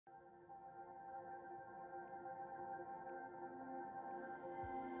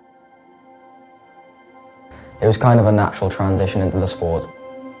It was kind of a natural transition into the sport.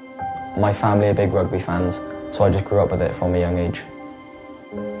 My family are big rugby fans, so I just grew up with it from a young age.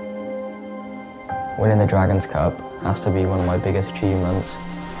 Winning the Dragons Cup has to be one of my biggest achievements,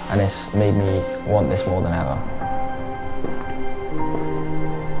 and it's made me want this more than ever.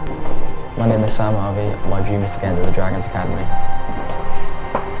 My name is Sam Harvey, and my dream is to get into the Dragons Academy.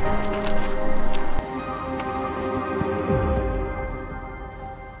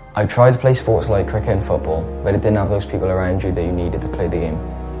 I tried to play sports like cricket and football, but it didn't have those people around you that you needed to play the game.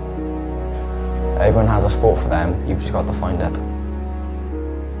 Everyone has a sport for them, you've just got to find it.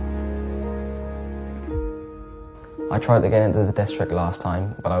 I tried to get into the district last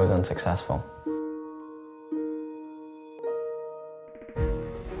time, but I was unsuccessful.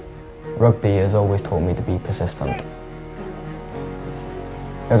 Rugby has always taught me to be persistent.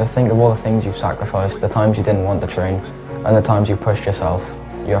 You have to think of all the things you've sacrificed, the times you didn't want to train, and the times you pushed yourself.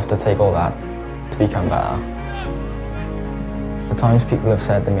 You have to take all that to become better. The times people have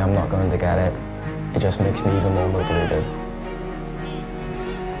said to me I'm not going to get it, it just makes me even more motivated.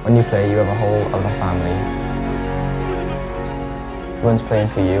 When you play, you have a whole other family. Everyone's playing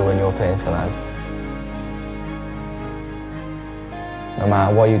for you and you're playing for them. No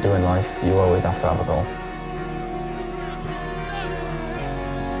matter what you do in life, you always have to have a goal.